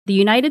The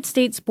United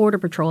States Border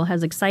Patrol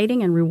has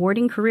exciting and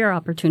rewarding career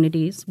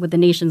opportunities with the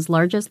nation's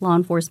largest law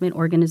enforcement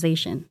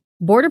organization.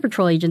 Border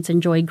Patrol agents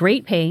enjoy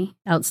great pay,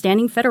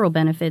 outstanding federal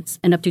benefits,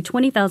 and up to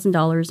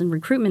 $20,000 in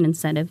recruitment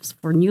incentives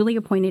for newly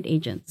appointed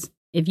agents.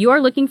 If you are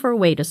looking for a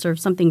way to serve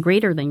something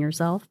greater than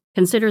yourself,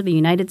 consider the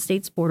United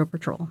States Border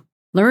Patrol.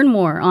 Learn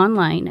more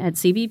online at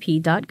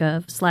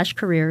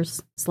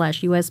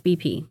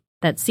cbp.gov/careers/USBP.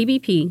 That's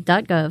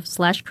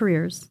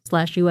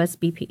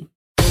cbp.gov/careers/USBP.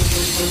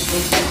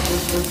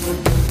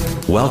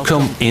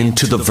 Welcome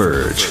into The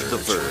Verge,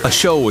 a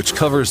show which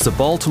covers the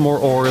Baltimore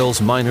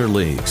Orioles minor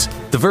leagues.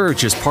 The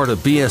Verge is part of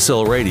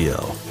BSL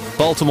Radio.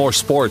 Baltimore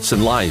Sports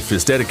and Life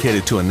is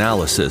dedicated to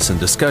analysis and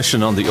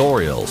discussion on the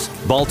Orioles,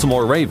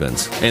 Baltimore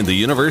Ravens, and the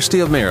University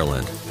of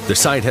Maryland. The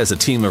site has a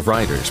team of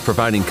writers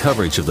providing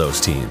coverage of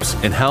those teams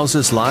and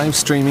houses live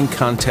streaming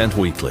content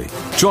weekly.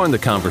 Join the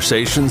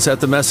conversations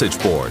at the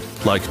message board,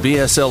 like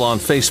BSL on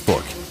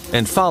Facebook,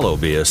 and follow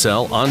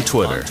BSL on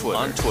Twitter.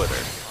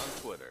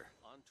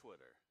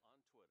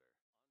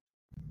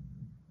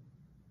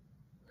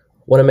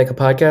 Want to make a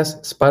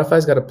podcast?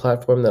 Spotify's got a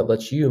platform that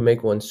lets you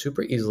make one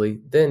super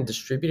easily, then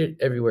distribute it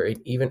everywhere and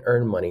even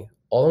earn money,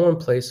 all in one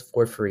place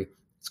for free.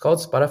 It's called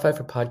Spotify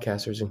for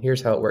Podcasters, and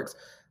here's how it works.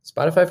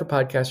 Spotify for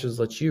Podcasters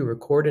lets you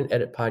record and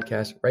edit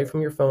podcasts right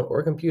from your phone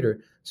or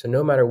computer, so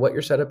no matter what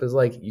your setup is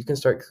like, you can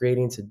start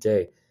creating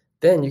today.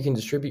 Then you can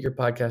distribute your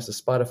podcast to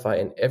Spotify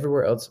and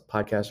everywhere else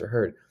podcasts are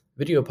heard.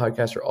 Video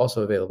podcasts are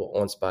also available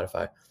on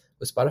Spotify.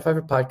 With Spotify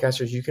for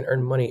Podcasters, you can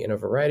earn money in a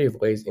variety of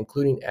ways,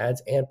 including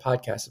ads and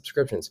podcast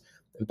subscriptions.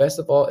 And best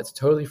of all, it's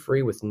totally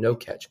free with no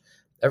catch.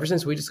 Ever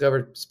since we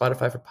discovered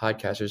Spotify for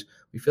Podcasters,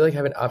 we feel like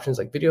having options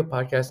like video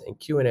podcasts and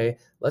Q&A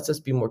lets us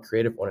be more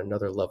creative on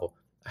another level.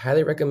 I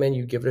highly recommend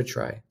you give it a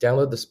try.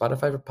 Download the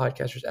Spotify for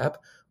Podcasters app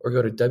or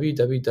go to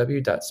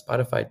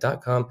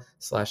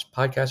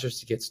www.spotify.com/podcasters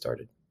to get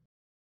started.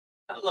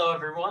 Hello,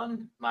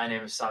 everyone. My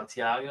name is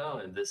Santiago,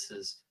 and this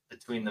is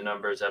Between the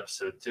Numbers,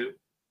 Episode 2.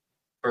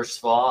 First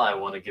of all, I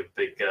want to give a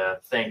big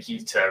thank you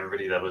to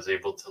everybody that was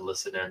able to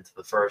listen in to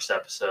the first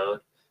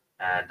episode.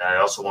 And I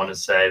also want to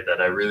say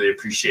that I really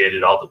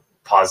appreciated all the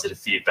positive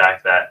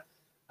feedback that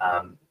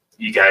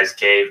you guys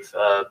gave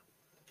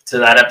to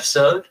that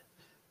episode.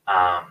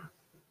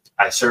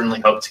 I certainly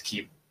hope to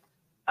keep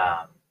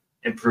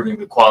improving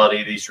the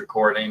quality of these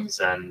recordings.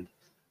 And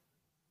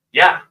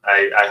yeah,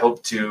 I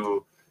hope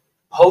to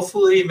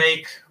hopefully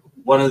make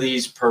one of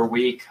these per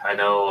week. I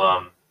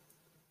know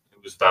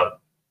it was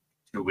about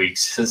 2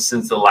 weeks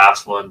since the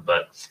last one,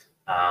 but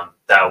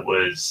that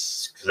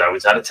was because I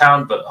was out of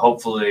town, but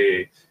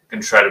hopefully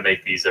going to try to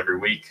make these every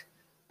week.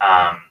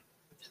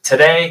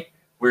 Today,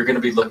 we're going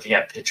to be looking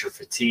at pitcher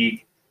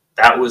fatigue.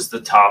 That was the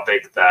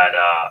topic that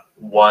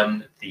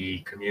won the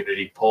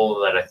community poll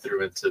that I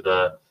threw into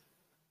the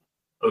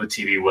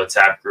OTV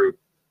WhatsApp group.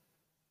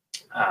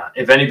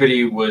 If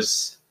anybody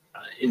was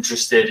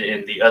interested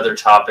in the other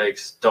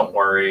topics, don't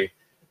worry.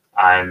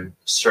 I'm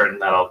certain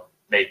that I'll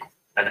make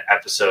an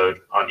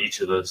episode on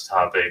each of those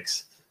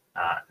topics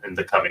in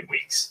the coming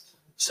weeks.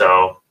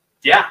 So,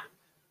 yeah,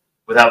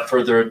 without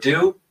further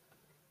ado,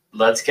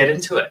 let's get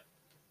into it.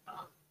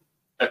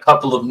 A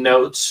couple of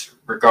notes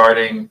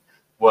regarding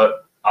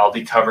what I'll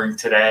be covering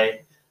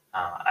today.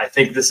 I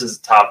think this is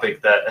a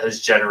topic that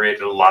has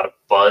generated a lot of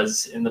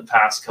buzz in the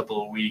past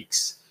couple of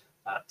weeks,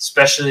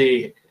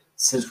 especially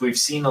since we've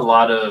seen a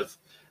lot of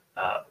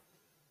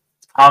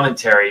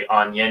commentary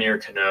on Yennier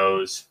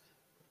Cano's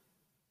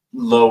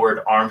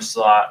lowered arm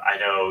slot. I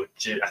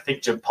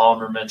think Jim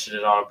Palmer mentioned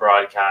it on a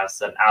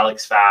broadcast, and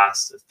Alex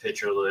Fast of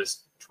Pitcher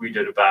List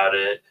tweeted about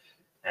it,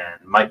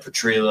 and Mike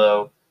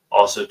Petrillo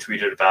also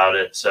tweeted about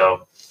it.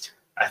 So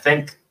I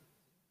think,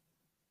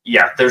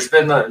 yeah, there's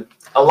been a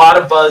lot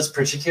of buzz,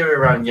 particularly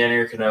around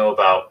Yennier Cano,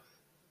 about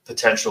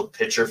potential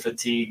pitcher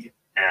fatigue.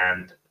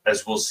 And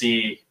as we'll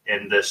see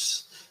in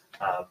this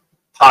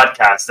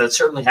podcast, that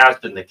certainly has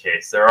been the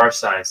case. There are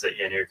signs that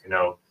Yennier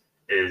Cano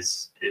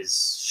is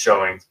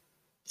showing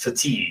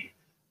fatigue.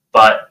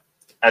 But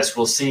as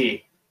we'll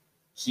see,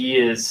 he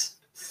is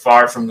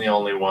far from the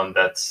only one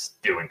that's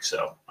doing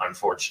so,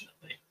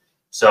 unfortunately.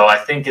 So I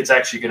think it's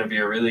actually going to be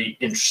a really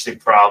interesting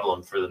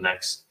problem for the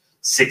next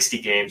 60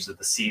 games of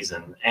the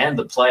season and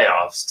the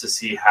playoffs to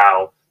see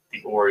how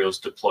the Orioles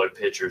deploy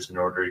pitchers in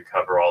order to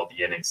cover all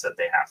the innings that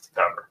they have to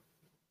cover.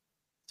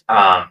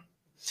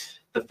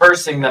 The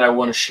first thing that I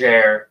want to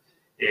share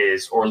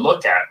is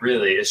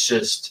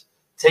just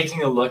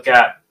taking a look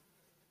at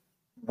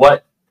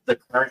what the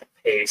current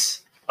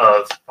pace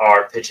of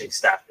our pitching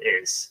staff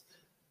is.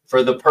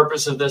 For the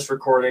purpose of this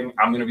recording,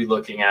 I'm going to be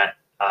looking at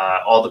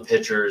all the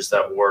pitchers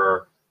that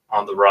were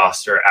on the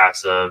roster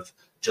as of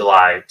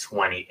July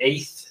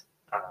 28th,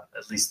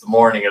 at least the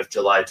morning of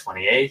July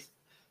 28th.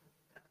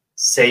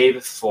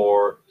 Save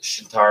for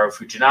Shintaro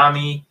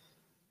Fujinami.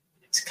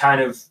 It's kind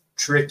of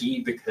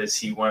tricky because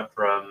he went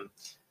from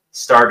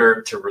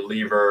starter to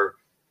reliever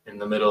in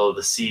the middle of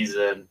the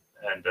season,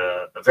 and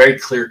a very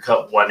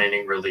clear-cut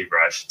one-inning reliever,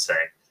 I should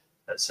say.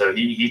 So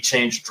he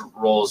changed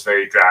roles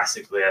very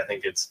drastically. I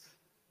think it's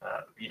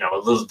a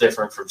little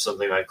different from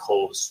someone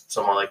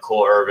like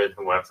Cole Irvin,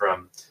 who went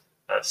from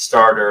a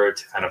starter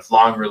to kind of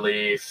long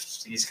relief.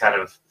 He's kind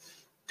of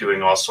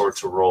doing all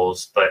sorts of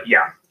roles. But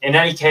yeah, in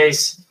any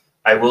case,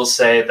 I will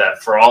say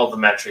that for all the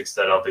metrics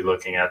that I'll be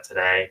looking at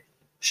today,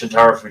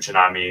 Shintaro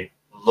Fujinami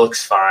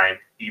looks fine,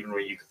 even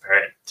when you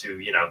compare it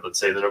to, let's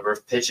say the number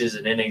of pitches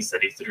and innings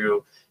that he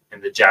threw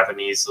in the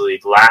Japanese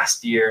league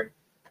last year.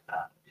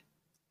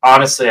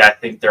 Honestly, I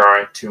think there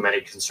aren't too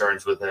many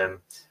concerns with him.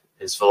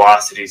 His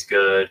velocity is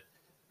good.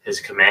 His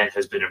command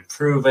has been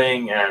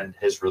improving, and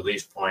his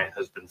release point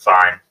has been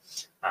fine.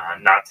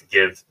 Not to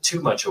give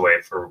too much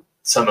away for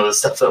some of the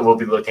stuff that we'll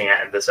be looking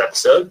at in this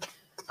episode.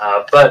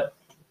 But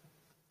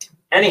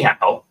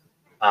anyhow,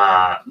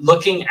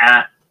 looking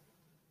at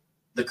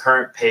the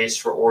current pace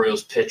for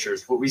Orioles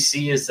pitchers, what we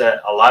see is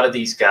that a lot of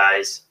these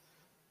guys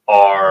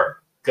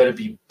are going to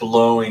be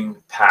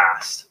blowing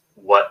past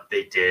what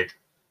they did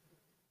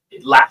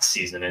last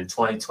season in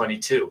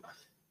 2022.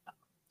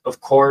 Of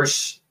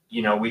course,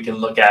 we can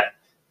look at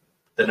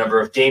the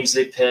number of games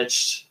they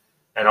pitched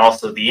and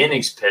also the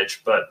innings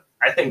pitched, but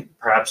I think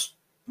perhaps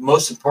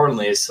most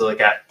importantly is to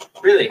look at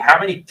really how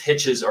many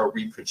pitches are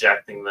we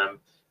projecting them,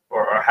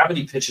 or how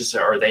many pitches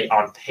are they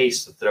on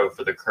pace to throw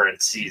for the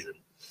current season.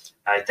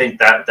 I think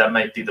that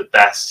might be the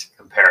best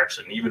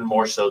comparison, even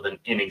more so than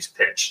innings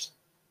pitched.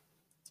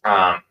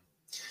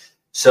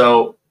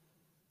 So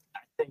I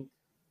think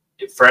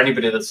for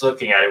anybody that's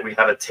looking at it, we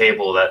have a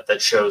table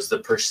that shows the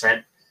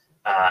percent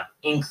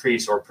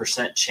increase or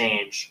percent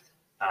change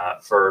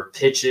for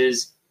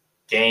pitches,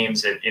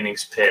 games, and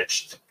innings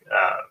pitched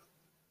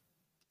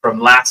from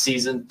last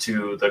season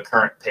to the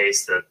current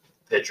pace that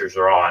pitchers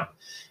are on.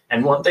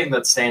 And one thing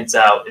that stands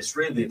out is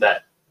really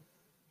that,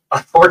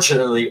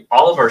 unfortunately,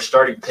 all of our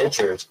starting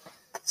pitchers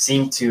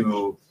seem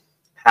to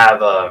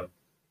have a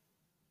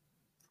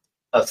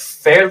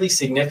fairly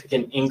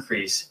significant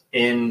increase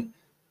in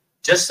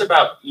just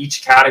about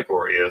each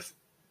category of,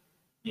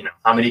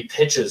 how many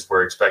pitches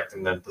we're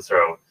expecting them to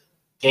throw,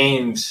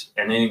 games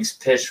and innings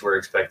pitched we're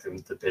expecting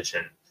them to pitch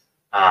in,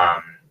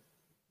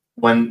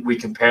 when we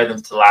compare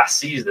them to last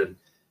season.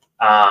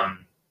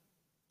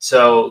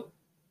 So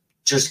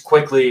just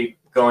quickly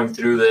going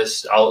through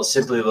this, I'll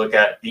simply look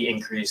at the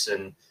increase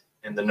in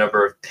the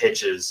number of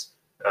pitches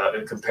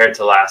compared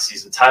to last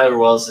season. Tyler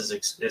Wells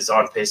is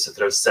on pace to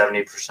throw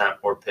 70%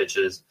 more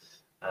pitches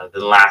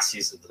than last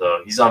season,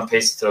 though. He's on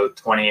pace to throw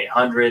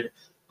 2,800.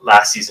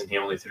 Last season, he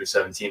only threw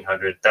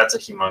 1,700. That's a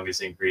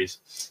humongous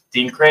increase.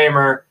 Dean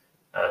Kramer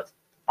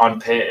on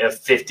a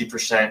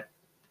 50%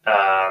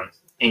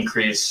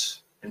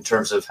 increase in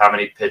terms of how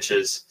many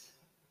pitches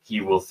he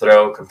will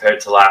throw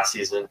compared to last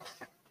season.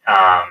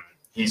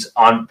 He's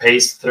on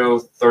pace to throw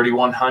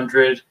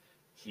 3,100.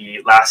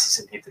 Last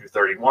season he threw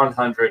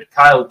 3,100.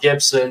 Kyle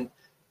Gibson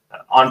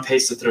on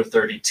pace to throw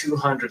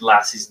 3,200.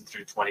 Last season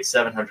threw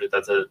 2,700.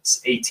 That's a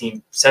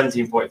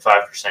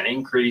 17.5%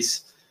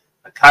 increase.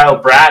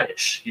 Kyle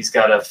Bradish, he's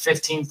got a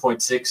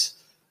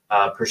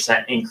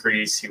 15.6%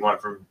 increase. He went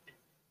from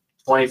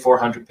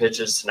 2,400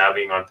 pitches to now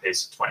being on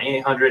pace to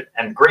 2,800.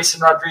 And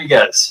Grayson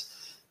Rodriguez,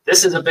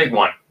 this is a big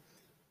one.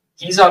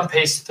 He's on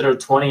pace to throw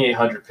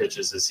 2,800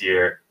 pitches this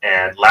year,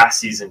 and last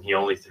season he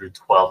only threw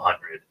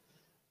 1,200.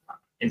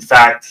 In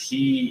fact,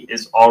 he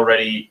is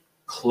already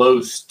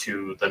close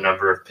to the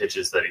number of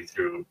pitches that he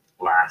threw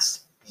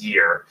last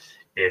year,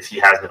 if he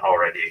hasn't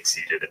already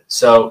exceeded it.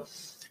 So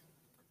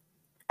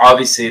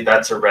obviously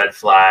that's a red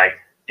flag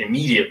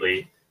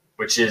immediately,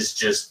 which is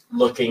just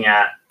looking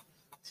at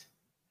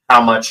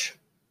how much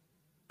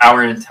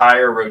our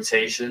entire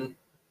rotation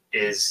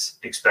is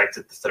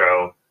expected to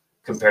throw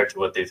compared to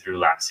what they threw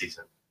last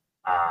season.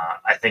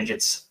 I think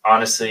it's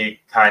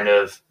honestly kind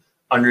of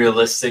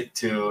unrealistic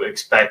to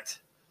expect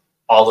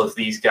all of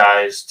these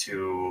guys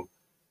to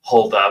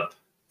hold up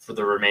for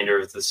the remainder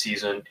of the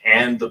season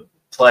and the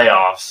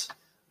playoffs,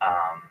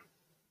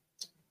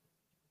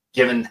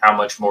 given how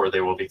much more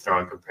they will be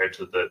throwing compared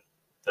to the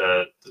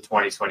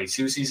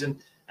 2022 season.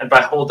 And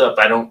by hold up,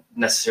 I don't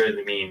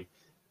necessarily mean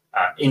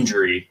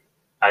injury.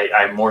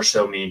 I more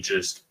so mean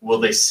just, will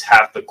they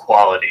have the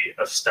quality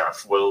of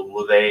stuff?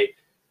 Will they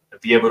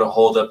be able to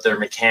hold up their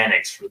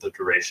mechanics for the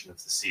duration of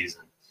the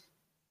season?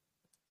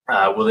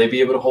 Will they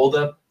be able to hold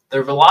up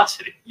their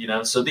velocity?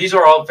 So these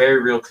are all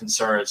very real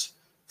concerns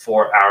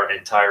for our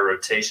entire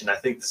rotation. I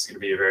think this is going to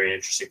be a very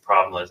interesting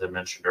problem, as I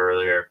mentioned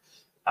earlier,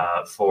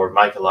 for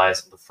Mike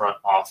Elias in the front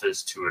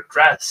office to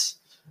address.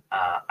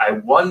 I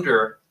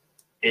wonder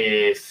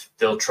if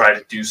they'll try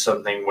to do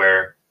something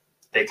where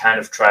they kind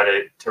of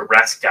try to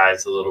rest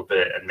guys a little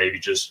bit and maybe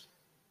just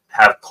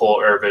have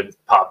Cole Irvin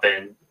pop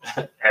in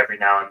every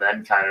now and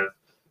then, kind of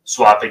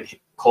swapping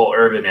Cole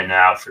Irvin in and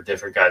out for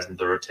different guys in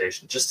the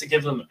rotation, just to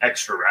give them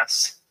extra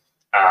rest.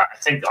 I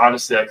think,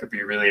 honestly, that could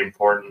be really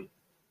important,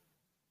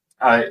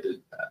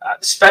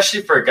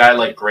 especially for a guy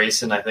like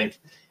Grayson. I think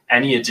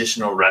any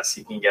additional rest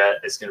he can get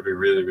is going to be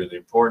really, really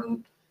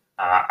important.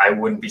 I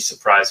wouldn't be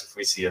surprised if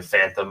we see a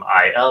phantom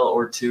IL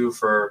or two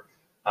for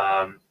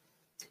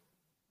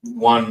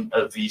one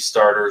of these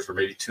starters or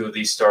maybe two of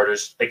these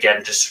starters,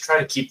 again, just to try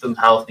to keep them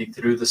healthy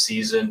through the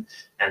season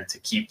and to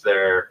keep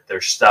their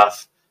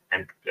stuff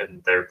and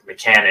their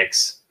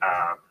mechanics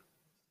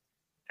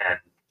and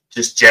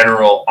just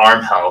general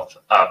arm health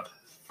up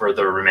for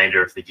the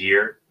remainder of the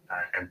year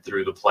and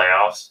through the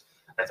playoffs.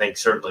 I think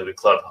certainly the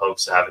club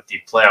hopes to have a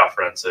deep playoff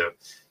run, so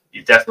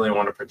you definitely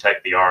want to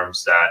protect the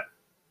arms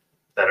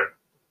that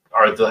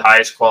are the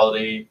highest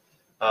quality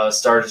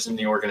starters in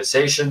the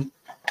organization.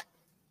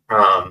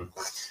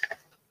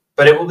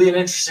 But it will be an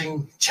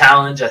interesting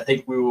challenge. I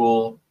think we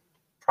will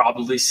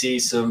probably see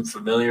some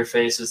familiar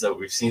faces that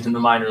we've seen in the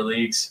minor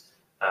leagues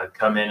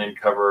come in and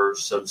cover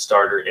some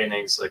starter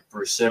innings, like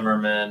Bruce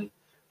Zimmerman,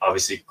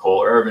 obviously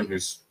Cole Irvin,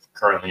 who's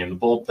currently in the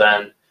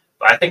bullpen.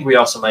 But I think we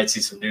also might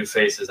see some new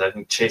faces. I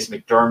think Chase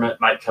McDermott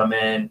might come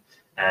in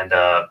and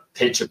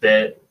pitch a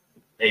bit,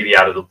 maybe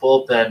out of the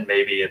bullpen,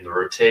 maybe in the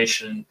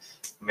rotation.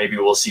 Maybe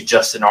we'll see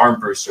Justin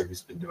Armbruster,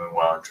 who's been doing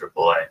well in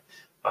AAA.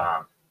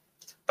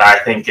 But I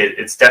think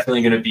it's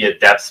definitely going to be a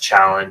depth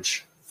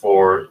challenge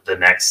for the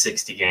next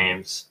 60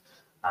 games.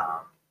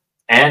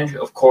 And,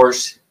 of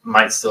course,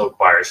 might still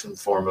acquire some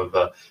form of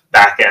a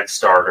back-end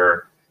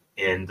starter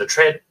in the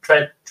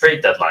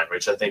trade deadline,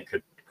 which I think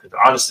could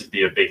honestly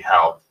be a big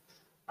help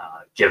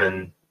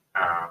given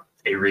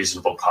a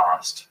reasonable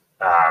cost.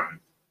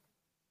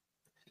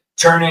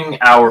 Turning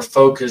our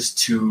focus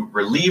to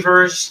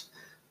relievers,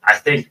 I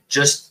think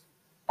just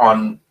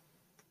on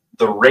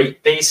the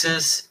rate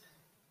basis,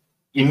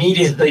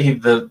 immediately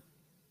the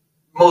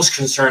most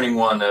concerning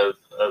one of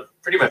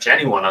pretty much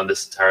anyone on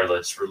this entire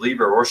list,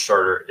 reliever or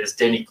starter, is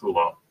Denny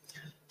Coulomb.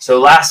 So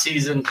last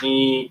season,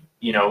 he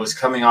was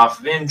coming off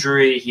of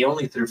injury. He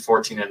only threw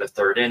 14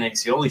 1/3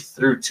 innings. He only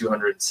threw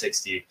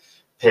 260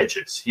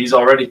 pitches. He's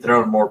already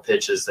thrown more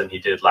pitches than he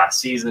did last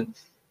season.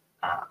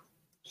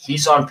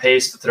 He's on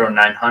pace to throw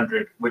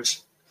 900,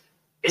 which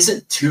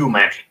isn't too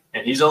many.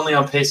 And he's only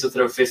on pace to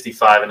throw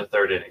 55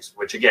 1/3 innings,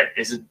 which, again,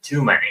 isn't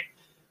too many.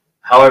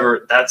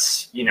 However,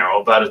 that's,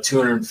 about a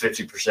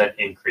 250%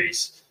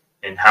 increase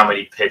in how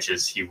many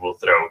pitches he will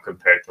throw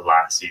compared to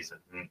last season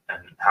and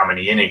how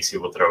many innings he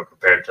will throw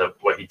compared to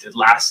what he did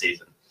last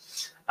season.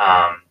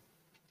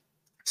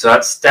 So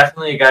that's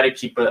definitely a guy to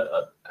keep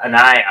an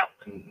eye out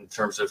in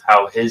terms of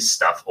how his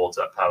stuff holds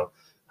up,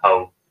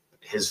 how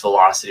his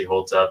velocity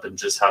holds up, and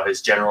just how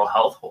his general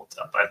health holds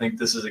up. I think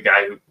this is a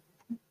guy who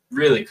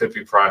really could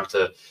be primed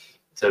to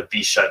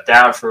be shut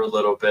down for a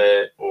little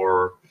bit,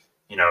 or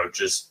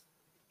just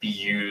be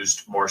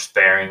used more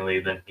sparingly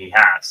than he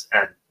has.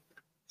 And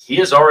he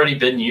has already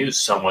been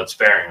used somewhat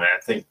sparingly, I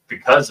think,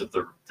 because of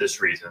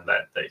this reason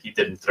that he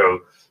didn't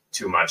throw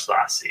too much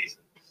last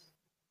season.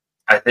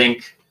 I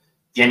think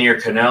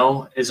Yennier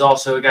Cano is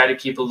also a guy to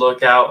keep a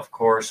lookout. Of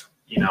course,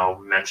 we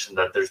mentioned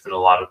that there's been a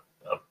lot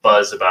of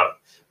buzz about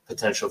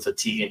potential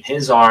fatigue in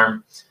his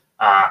arm.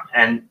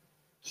 And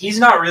he's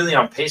not really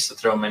on pace to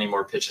throw many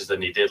more pitches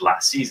than he did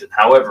last season.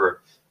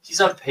 However,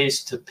 he's on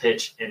pace to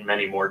pitch in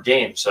many more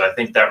games. So I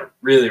think that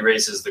really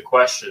raises the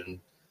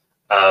question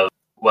of,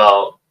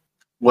 well,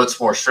 what's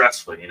more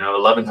stressful?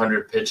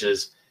 1,100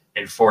 pitches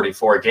in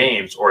 44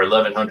 games or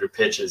 1,100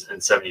 pitches in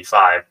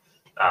 75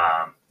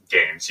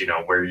 games,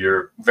 where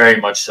you're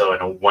very much so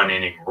in a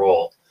one-inning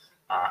role.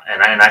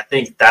 And I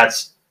think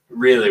that's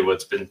really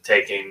what's been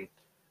taking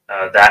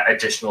that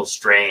additional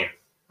strain,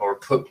 or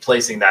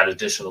placing that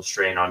additional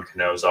strain on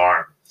Cano's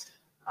arm.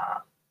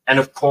 And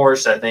of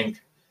course, I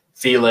think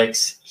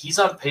Felix, he's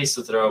on pace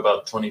to throw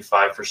about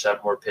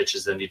 25% more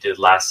pitches than he did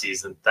last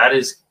season. That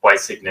is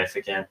quite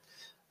significant.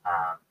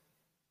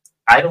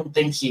 I don't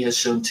think he has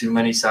shown too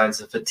many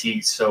signs of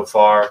fatigue so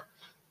far,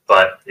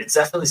 but it's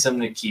definitely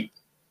something to keep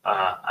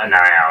an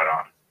eye out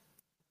on.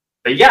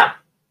 But yeah,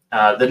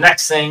 the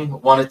next thing I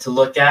wanted to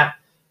look at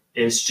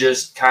is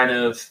just kind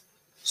of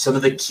some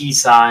of the key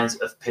signs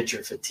of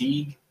pitcher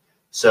fatigue.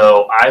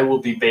 So I will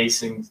be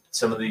basing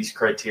some of these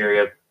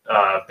criteria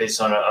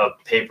based on a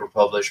paper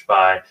published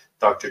by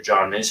Dr.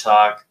 John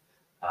Mishak.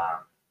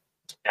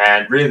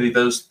 And really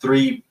those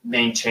three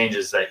main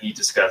changes that he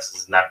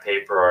discusses in that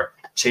paper are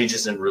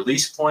changes in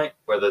release point,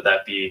 whether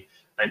that be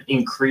an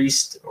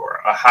increased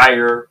or a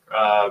higher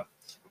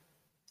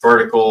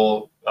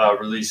vertical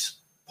release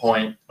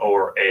point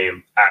or a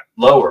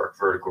lower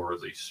vertical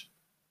release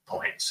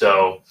point.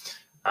 So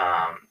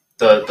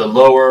the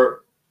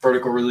lower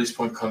vertical release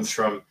point comes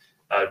from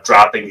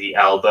dropping the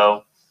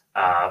elbow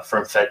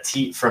from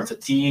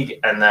fatigue,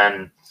 and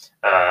then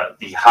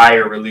the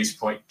higher release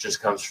point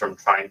just comes from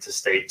trying to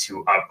stay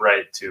too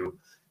upright to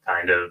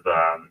kind of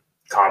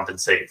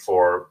compensate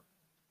for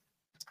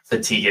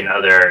fatigue in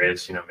other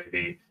areas,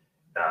 maybe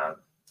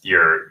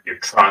your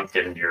trunk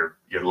and your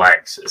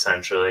legs,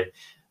 essentially.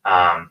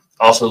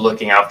 Also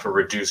looking out for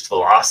reduced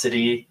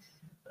velocity.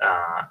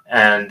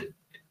 And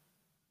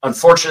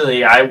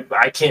unfortunately,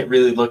 I can't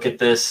really look at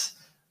this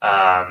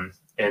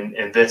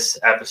in this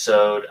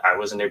episode. I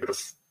wasn't able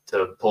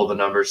to pull the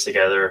numbers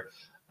together.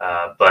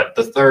 But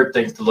the third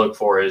thing to look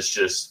for is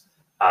just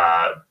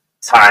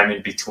time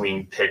in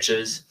between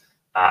pitches.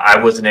 I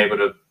wasn't able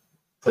to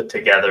put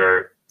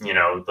together,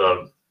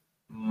 the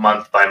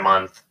month by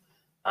month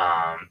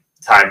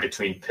time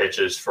between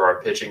pitches for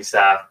our pitching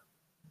staff.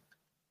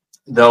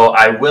 Though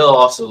I will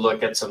also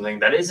look at something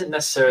that isn't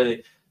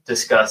necessarily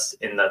discussed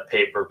in the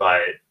paper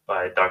by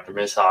Dr.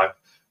 Mishawk,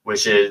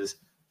 which is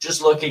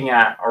just looking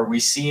at, are we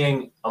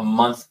seeing a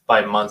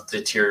month-by-month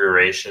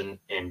deterioration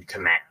in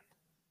command?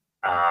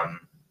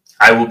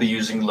 I will be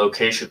using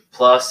Location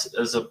Plus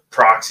as a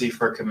proxy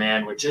for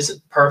command, which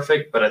isn't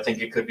perfect, but I think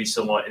it could be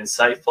somewhat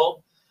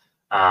insightful.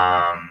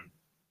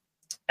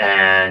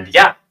 And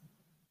yeah,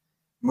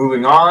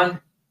 moving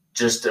on,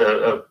 just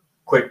a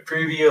quick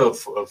preview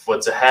of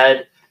what's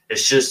ahead.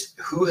 It's just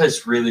who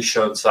has really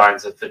shown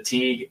signs of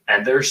fatigue,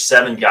 and there's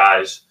 7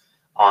 guys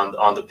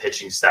on the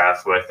pitching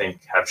staff who I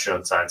think have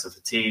shown signs of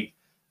fatigue.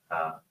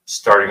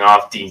 Starting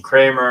off, Dean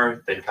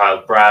Kramer, then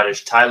Kyle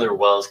Bradish, Tyler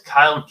Wells,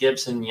 Kyle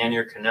Gibson,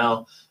 Yennier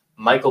Cano,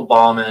 Michael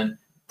Baumann,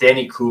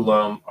 Danny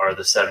Coulomb are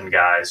the 7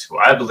 guys who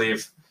I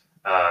believe,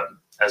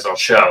 as I'll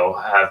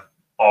show,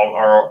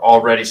 are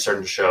already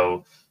starting to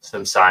show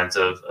some signs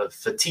of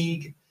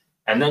fatigue.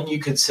 And then you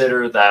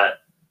consider that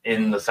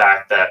in the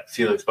fact that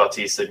Felix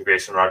Bautista and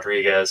Grayson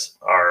Rodriguez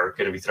are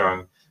going to be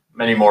throwing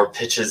many more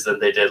pitches than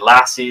they did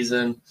last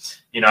season.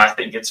 I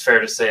think it's fair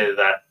to say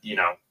that,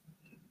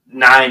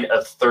 9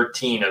 of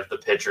 13 of the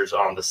pitchers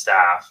on the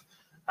staff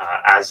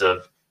as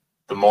of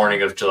the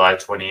morning of July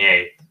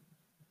 28th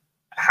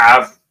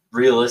have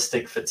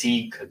realistic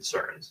fatigue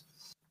concerns.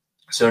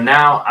 So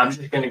now I'm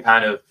just going to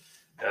kind of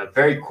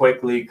very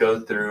quickly go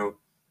through,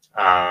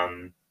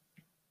 how,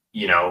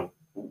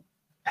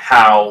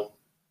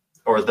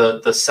 or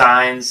the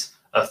signs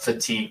of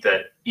fatigue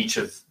that each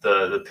of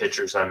the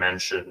pitchers I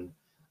mentioned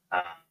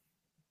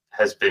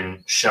has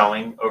been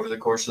showing over the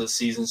course of the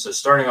season. So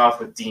starting off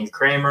with Dean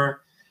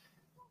Kramer,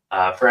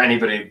 for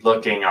anybody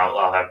looking,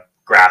 I'll have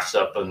graphs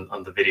up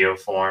on the video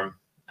form.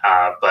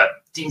 But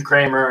Dean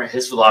Kramer,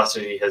 his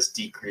velocity has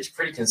decreased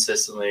pretty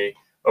consistently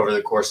over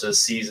the course of the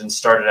season.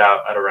 Started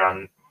out at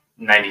around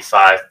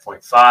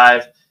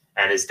 95.5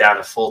 and is down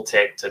a full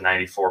tick to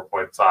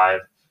 94.5.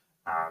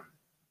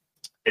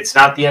 It's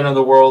not the end of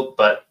the world,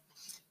 but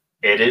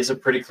it is a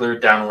pretty clear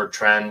downward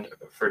trend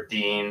for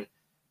Dean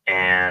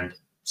and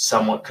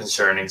somewhat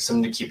concerning,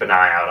 something to keep an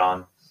eye out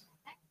on.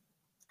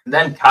 And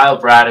then Kyle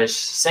Bradish,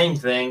 same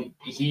thing.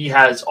 He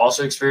has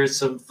also experienced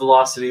some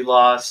velocity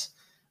loss.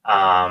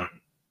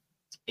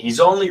 He's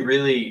only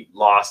really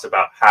lost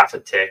about half a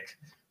tick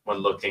when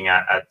looking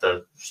at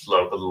the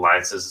slope of the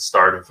line since the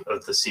start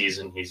of the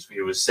season.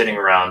 He was sitting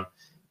around,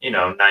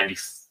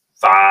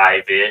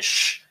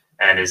 95-ish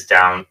and is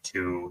down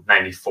to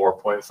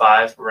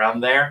 94.5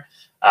 around there.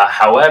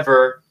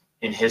 However,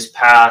 in his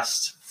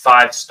past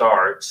 5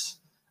 starts,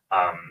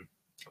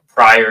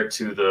 prior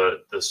to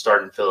the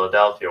start in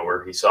Philadelphia,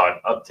 where he saw an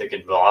uptick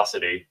in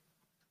velocity,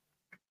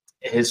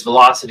 his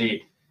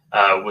velocity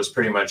was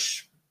pretty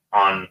much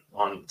on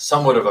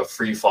somewhat of a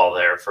free fall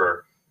there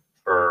for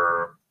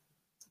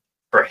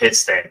hit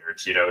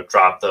standards.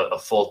 Dropped a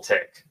full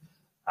tick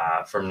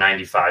from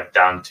 95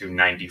 down to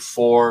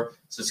 94.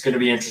 So it's going to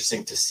be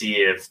interesting to see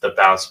if the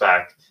bounce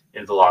back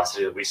in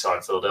velocity that we saw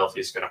in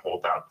Philadelphia is going to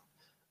hold up.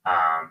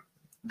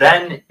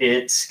 Then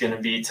it's going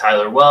to be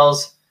Tyler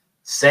Wells.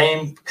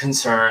 Same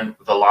concern,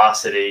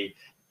 velocity.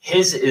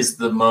 His is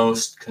the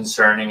most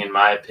concerning, in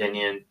my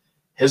opinion.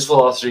 His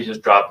velocity has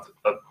dropped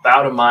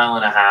about 1.5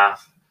 miles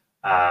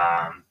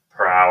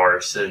per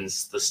hour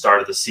since the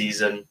start of the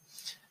season.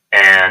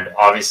 And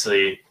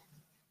obviously,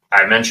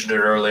 I mentioned it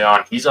early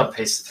on, he's on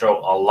pace to throw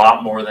a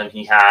lot more than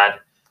he had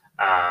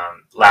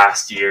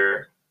last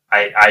year.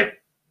 I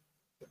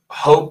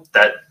hope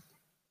that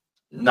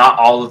not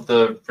all of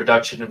the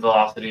reduction in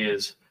velocity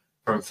is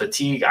from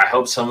fatigue. I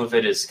hope some of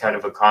it is kind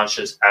of a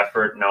conscious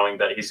effort, knowing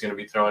that he's going to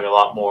be throwing a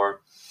lot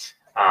more.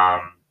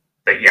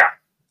 But yeah,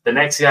 the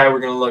next guy we're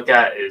going to look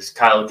at is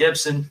Kyle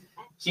Gibson.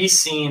 He's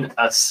seen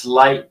a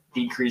slight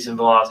decrease in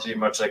velocity,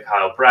 much like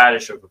Kyle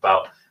Bradish, of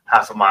about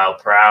 0.5 mile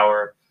per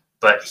hour.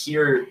 But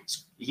here,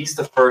 he's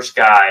the first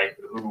guy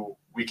who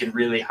we can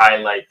really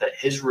highlight that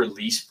his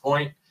release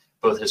point,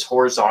 both his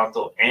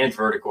horizontal and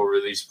vertical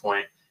release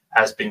point,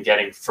 has been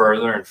getting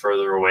further and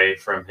further away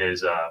from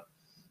his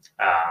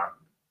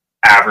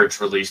average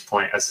release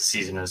point as the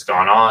season has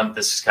gone on.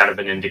 This is kind of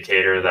an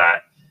indicator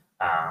that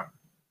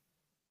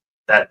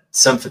that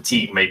some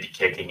fatigue may be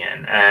kicking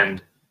in.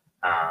 And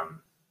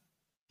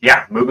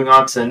moving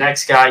on to the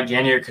next guy,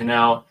 Yennier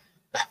Cano.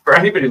 For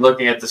anybody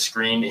looking at the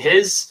screen,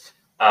 his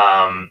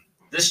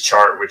this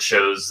chart, which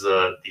shows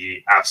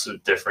the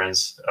absolute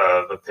difference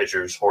of a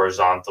pitcher's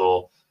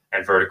horizontal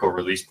and vertical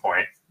release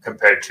point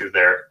compared to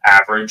their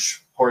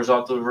average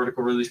horizontal and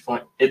vertical release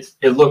point, it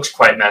looks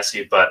quite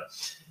messy, but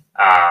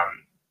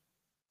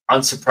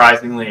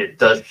unsurprisingly, it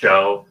does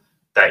show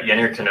that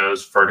Yennier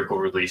Cano's vertical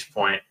release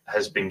point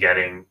has been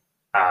getting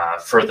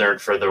further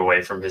and further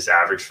away from his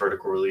average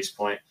vertical release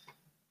point.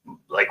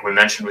 Like we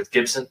mentioned with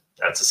Gibson,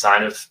 that's a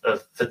sign of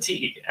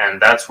fatigue,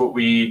 and that's what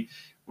we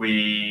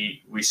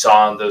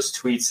saw in those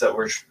tweets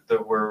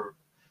that were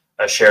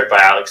shared by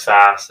Alex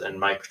Fast and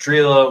Mike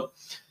Petrillo.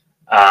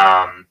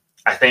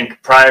 I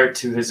think prior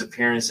to his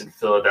appearance in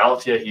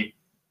Philadelphia,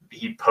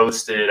 he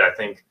posted, I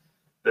think,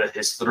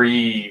 his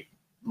 3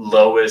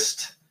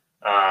 lowest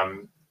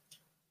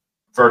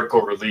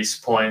vertical release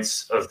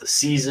points of the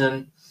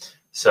season.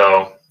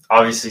 So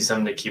obviously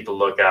something to keep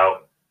an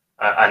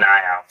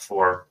eye out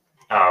for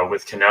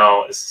with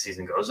Cano as the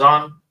season goes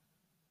on.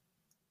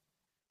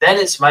 Then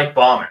it's Mike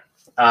Baumann.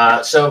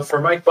 So for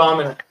Mike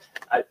Baumann,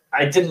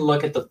 I didn't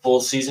look at the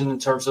full season in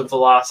terms of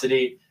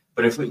velocity,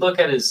 but if we look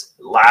at his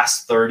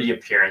last 30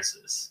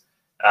 appearances,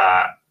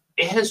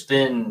 it has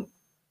been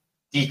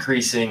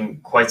decreasing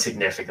quite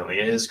significantly.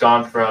 It has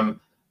gone from,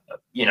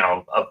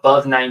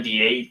 above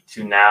 98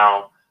 to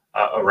now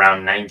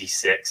around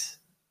 96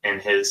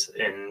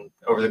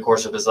 over the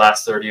course of his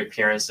last 30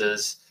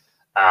 appearances.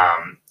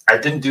 I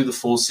didn't do the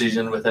full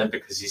season with him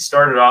because he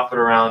started off at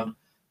around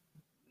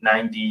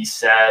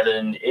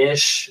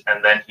 97-ish,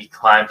 and then he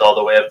climbed all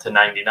the way up to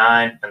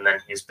 99, and then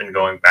he's been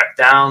going back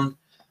down.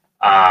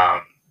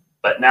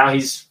 But now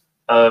he's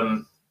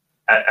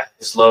at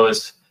his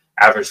lowest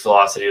average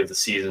velocity of the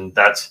season.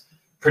 That's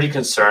pretty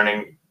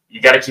concerning.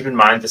 You got to keep in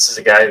mind this is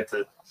a guy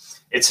that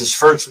it's his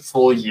first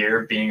full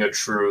year being a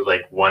true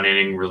one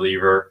inning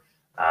reliever,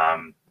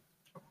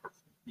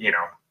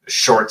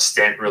 short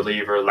stint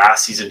reliever.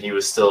 Last season he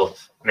was still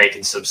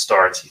making some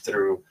starts. He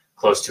threw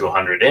close to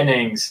 100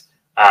 innings.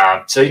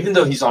 So even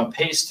though he's on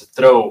pace to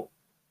throw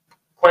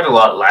quite a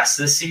lot less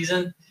this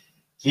season,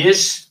 he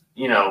is,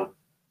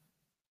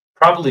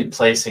 probably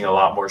placing a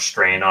lot more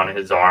strain on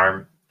his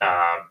arm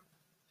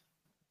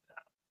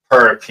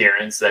per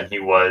appearance than he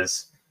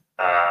was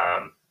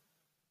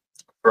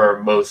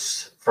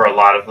for a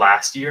lot of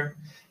last year.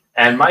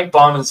 And Mike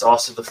Baumann's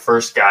also the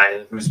first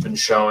guy who's been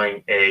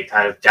showing a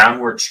kind of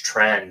downwards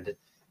trend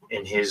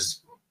in his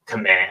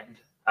command.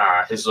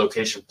 His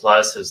location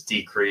plus has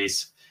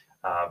decreased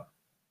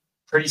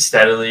pretty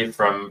steadily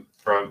from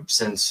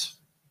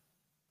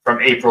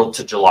April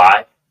to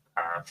July,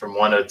 from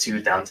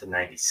 102 down to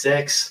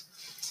 96.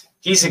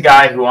 He's a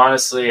guy who,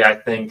 honestly, I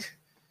think,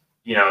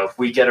 if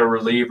we get a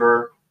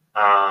reliever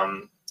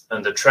on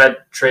the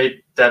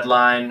trade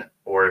deadline,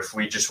 or if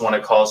we just want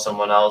to call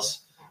someone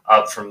else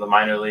up from the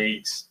minor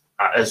leagues,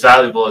 as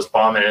valuable as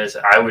Baumann is,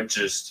 I would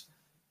just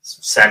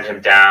send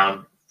him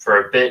down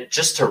for a bit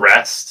just to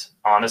rest.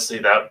 Honestly,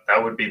 that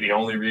would be the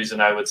only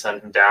reason I would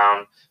send him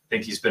down. I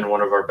think he's been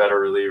one of our better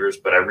relievers,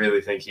 but I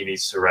really think he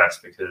needs to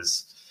rest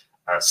because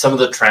some of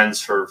the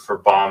trends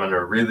for Baumann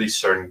are really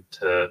starting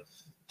to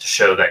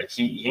show that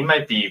he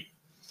might be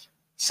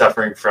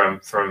suffering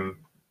from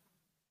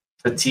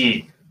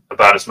fatigue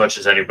about as much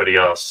as anybody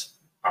else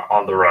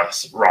on the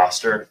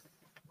roster.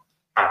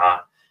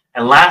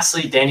 And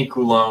lastly, Danny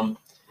Coulombe,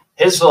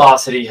 his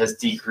velocity has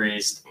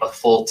decreased a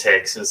full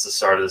tick since the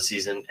start of the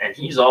season, and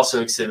he's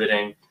also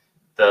exhibiting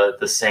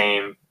the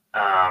same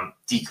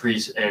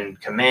decrease in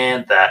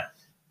command that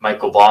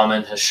Michael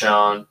Baumann has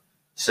shown.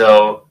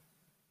 So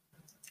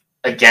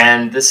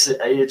again,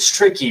 it's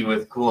tricky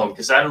with Coulombe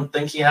because I don't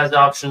think he has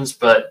options,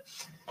 but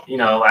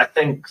I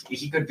think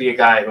he could be a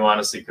guy who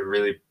honestly could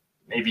really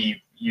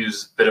maybe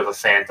use a bit of a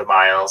phantom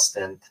IL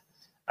stint.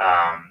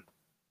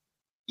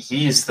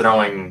 He's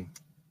throwing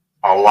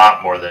a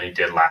lot more than he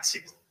did last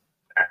season,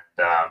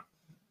 and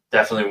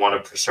definitely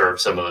want to preserve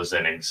some of those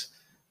innings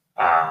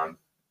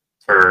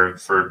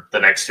for the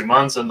next 2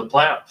 months and the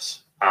playoffs.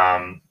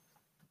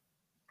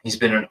 He's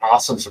been an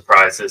awesome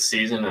surprise this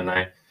season, and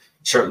I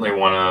certainly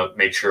want to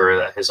make sure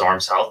that his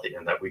arm's healthy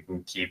and that we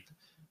can keep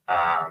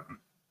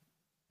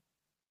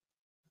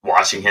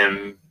watching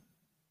him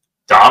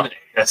dominate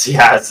as he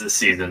has this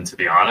season, to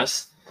be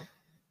honest.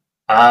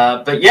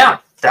 But yeah,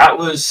 that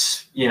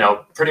was,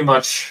 pretty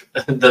much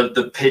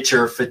the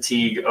pitcher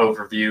fatigue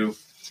overview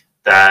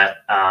that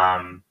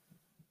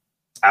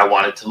I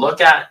wanted to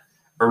look at.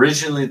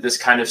 Originally, this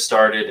kind of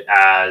started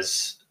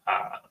as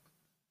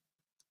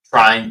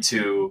trying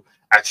to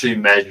actually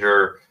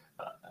measure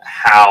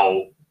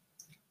how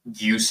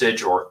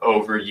usage or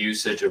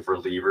overusage of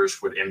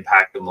relievers would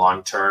impact them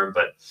long term,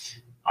 but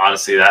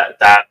honestly,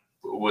 that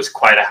was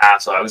quite a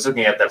hassle. I was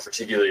looking at that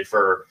particularly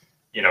for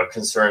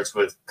concerns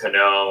with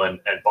Cano and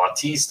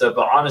Bautista,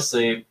 but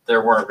honestly,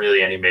 there weren't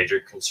really any major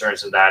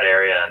concerns in that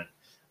area, and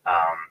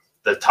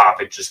the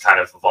topic just kind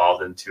of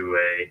evolved into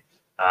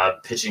a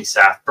pitching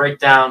staff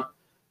breakdown.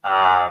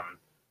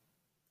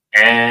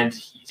 And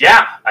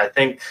yeah, I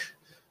think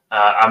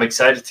I'm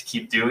excited to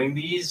keep doing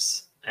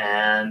these,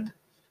 and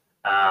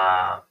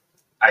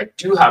I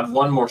do have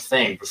one more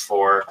thing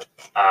before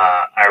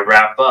I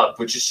wrap up,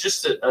 which is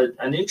just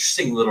an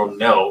interesting little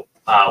note.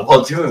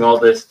 While doing all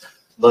this,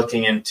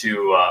 looking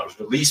into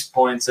release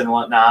points and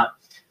whatnot,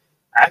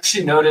 I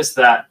actually noticed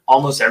that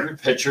almost every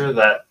pitcher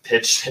that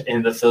pitched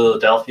in the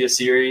Philadelphia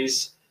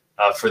series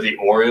for the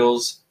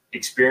Orioles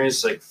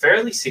experienced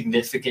fairly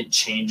significant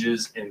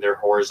changes in their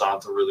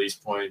horizontal release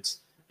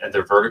points and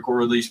their vertical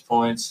release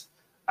points,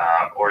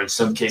 or in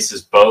some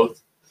cases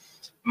both.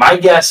 My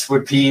guess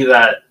would be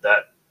that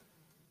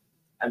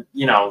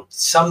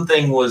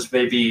something was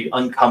maybe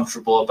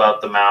uncomfortable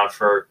about the mound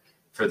for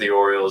the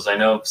Orioles. I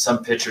know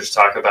some pitchers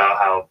talk about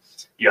how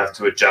you have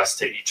to adjust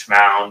to each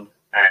mound.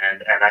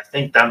 And I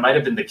think that might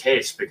have been the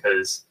case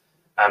because,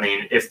 I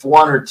mean, if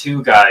one or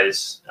two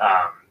guys,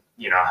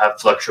 have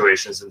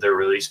fluctuations in their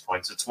release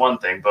points, it's one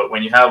thing. But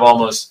when you have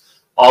almost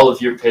all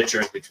of your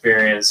pitchers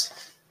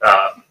experience,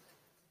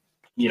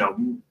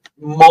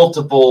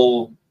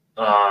 multiple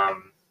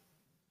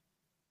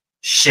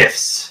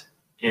shifts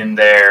in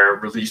their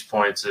release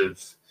points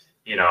of,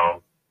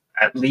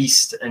 at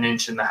least an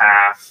inch and a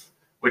half,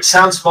 which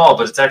sounds small,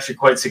 but it's actually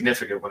quite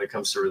significant when it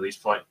comes to release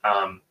point.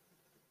 I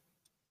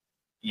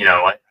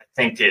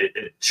think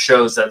it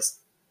shows that's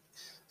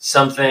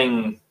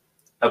something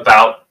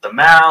about the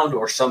mound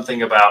or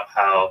something about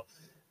how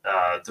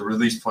the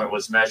release point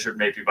was measured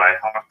maybe by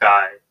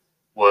Hawkeye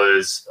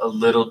was a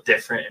little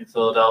different in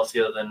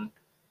Philadelphia than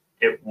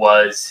it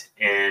was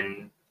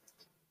in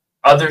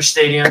other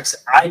stadiums.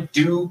 I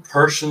do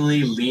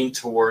personally lean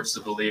towards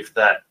the belief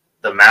that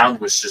the mound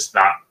was just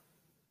not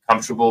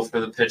comfortable for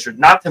the pitcher,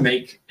 not to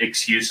make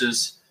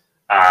excuses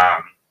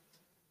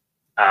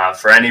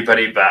for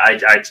anybody, but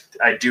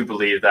I do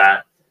believe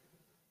that.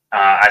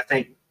 I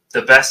think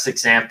the best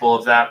example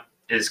of that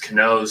is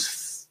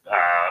Cano's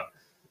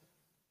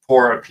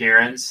poor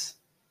appearance.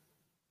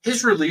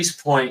 His release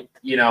point,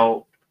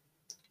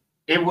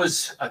 it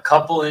was a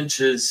couple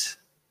inches,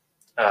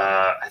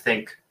 I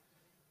think,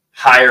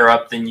 higher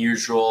up than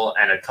usual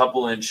and a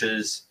couple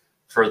inches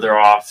further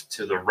off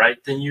to the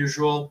right than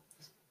usual,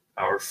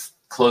 or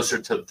closer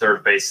to the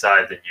third base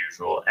side than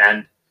usual.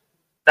 And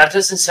that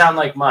doesn't sound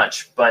like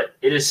much, but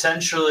it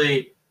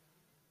essentially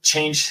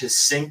changed his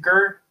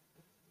sinker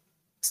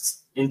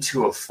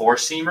into a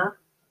four-seamer,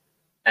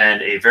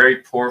 and a very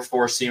poor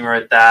four-seamer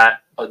at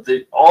that.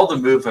 All the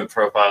movement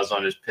profiles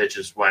on his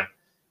pitches went,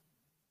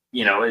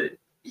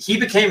 he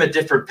became a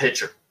different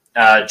pitcher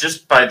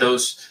just by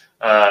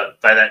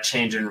that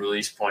change in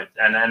release point.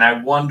 And I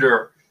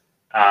wonder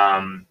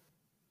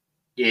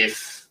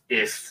if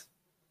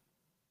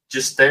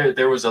just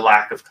there was a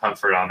lack of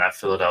comfort on that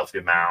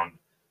Philadelphia mound,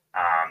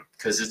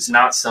 because it's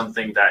not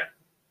something that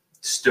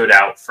stood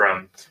out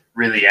from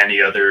really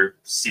any other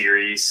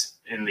series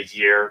in the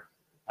year,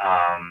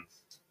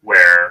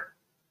 where,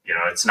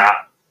 it's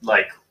not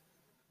like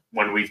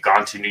when we've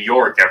gone to New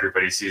York,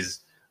 everybody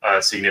sees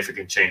a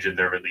significant change in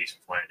their release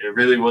point. It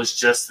really was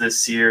just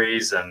this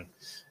series. And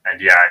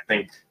yeah, I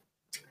think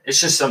it's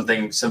just some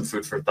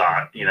food for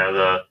thought,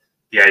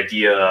 the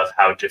idea of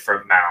how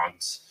different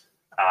mounds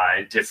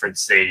in different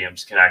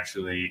stadiums can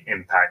actually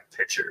impact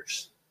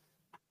pitchers.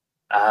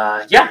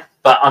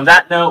 But on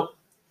that note,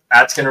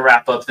 that's going to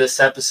wrap up this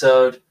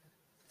episode.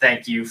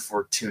 Thank you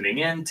for tuning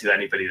in, to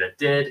anybody that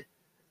did.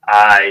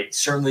 I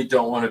certainly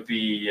don't want to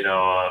be,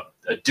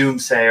 a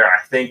doomsayer.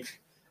 I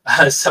think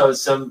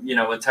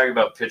when talking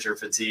about pitcher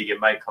fatigue, it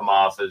might come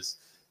off as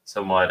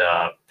somewhat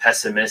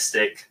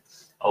pessimistic,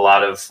 a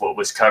lot of what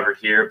was covered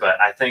here.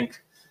 But I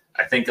think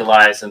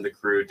Elias and the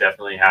crew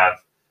definitely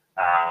have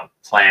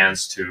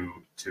plans to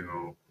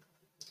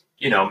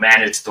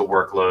manage the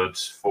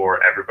workloads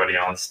for everybody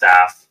on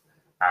staff.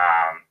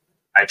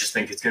 I just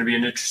think it's going to be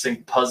an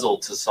interesting puzzle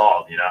to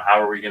solve.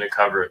 How are we going to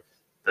cover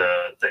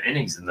the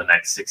innings in the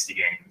next 60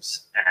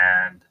 games,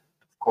 and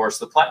of course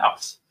the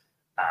playoffs,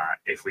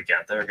 if we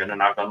get there. Going to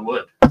knock on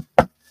wood.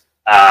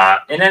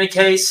 In any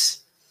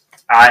case,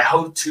 I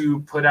hope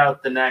to put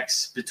out the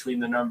next Between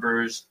the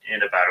Numbers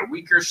in about a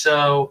week or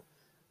so,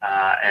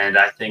 and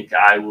I think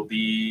I will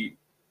be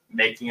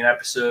making an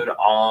episode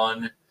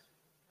on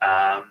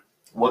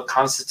what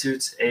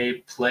constitutes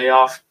a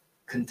playoff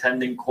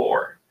contending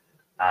core.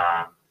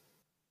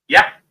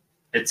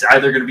 It's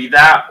either going to be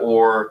that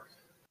or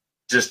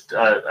just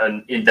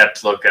an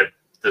in-depth look at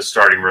the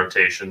starting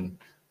rotation.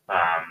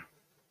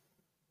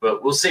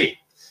 But we'll see.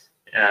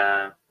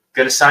 Going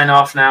to sign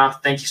off now.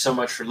 Thank you so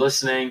much for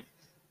listening,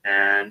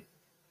 and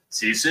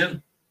see you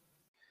soon.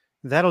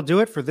 That'll do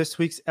it for this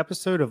week's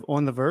episode of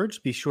On the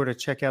Verge. Be sure to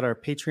check out our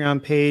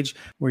Patreon page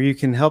where you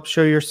can help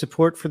show your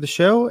support for the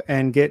show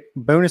and get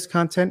bonus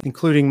content,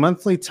 including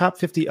monthly top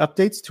 50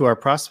 updates to our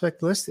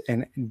prospect list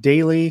and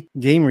daily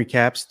game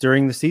recaps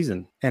during the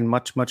season, and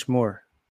much, much more.